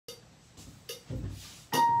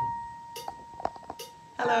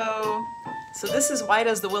Hello. So this is Why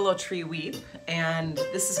Does the Willow Tree Weep? And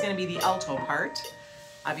this is going to be the alto part.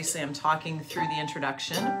 Obviously I'm talking through the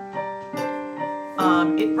introduction.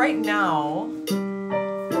 It right now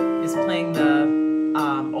is playing the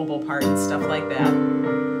oboe part and stuff like that.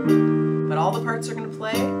 But all the parts are going to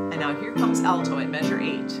play, and now here comes alto at measure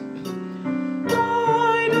 8.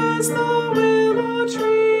 Why does the willow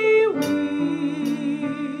tree weep?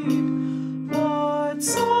 What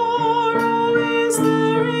sorrow is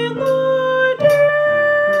there in the deep?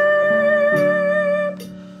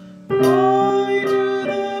 Why do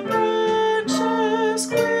the branches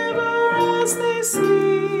quiver as they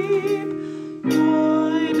sleep?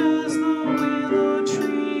 Why does the willow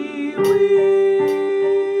tree weep?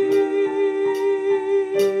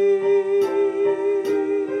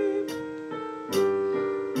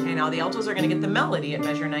 Okay, now the altos are going to get the melody at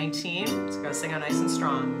measure 19. It's going to sing out nice and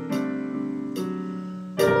strong.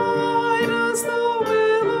 Why does the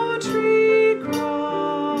willow tree cry?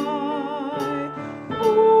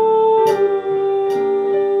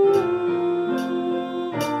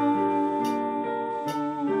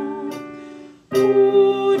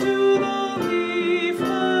 Ooh, do the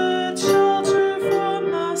leaflets shelter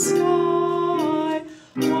from the sky?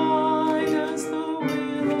 Why does the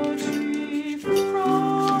willow tree cry?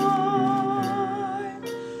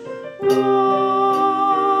 Why,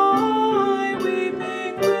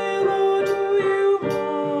 weeping willow, do you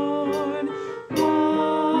mourn?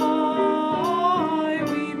 Why,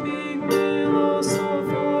 weeping willow, so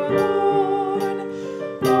forlorn?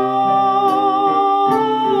 What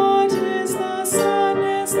is the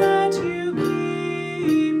sadness that you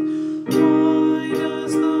keep? Why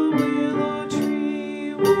does the willow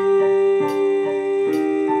tree weep?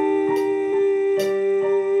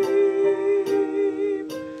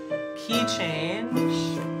 Key change.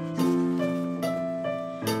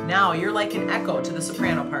 Now you're like an echo to the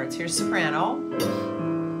soprano parts. Here's soprano.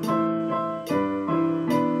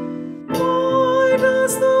 Why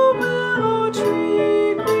does the willow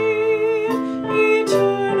tree grieve,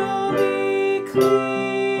 eternally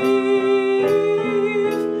cleave?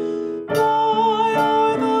 Why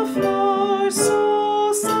are the flowers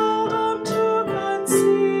so seldom to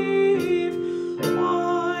conceive?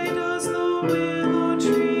 Why does the willow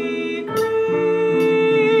tree grieve?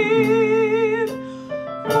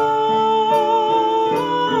 Why,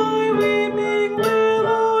 weeping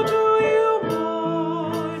willow, do you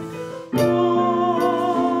mourn?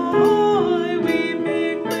 Why,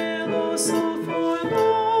 weeping willow, so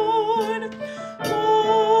forlorn?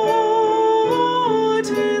 What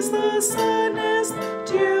is the sadness that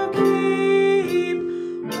you keep?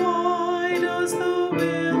 Why does the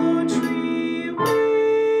willow tree weep?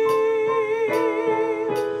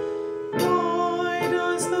 Why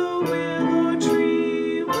does the willow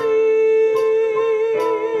tree weep?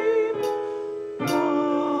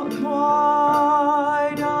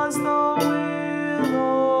 Why does the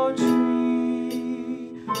willow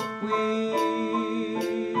tree weep?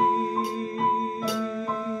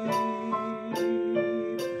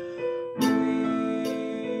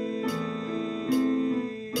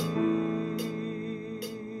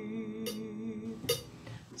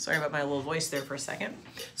 Sorry about my little voice there for a second.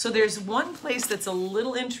 So there's one place that's a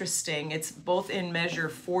little interesting. It's both in measure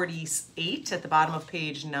 48 at the bottom of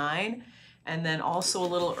page 9, and then also a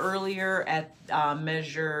little earlier at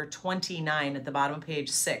measure 29 at the bottom of page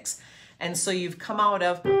 6. And so you've come out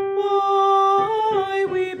of, why,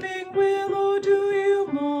 weeping willow, do you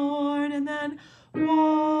mourn? And then,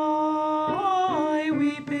 why,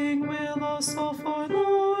 weeping willow, so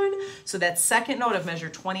forlorn? So that second note of measure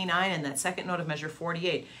 29 and that second note of measure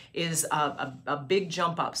 48 is a big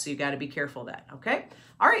jump up. So you got to be careful of that. Okay?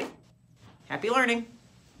 All right. Happy learning.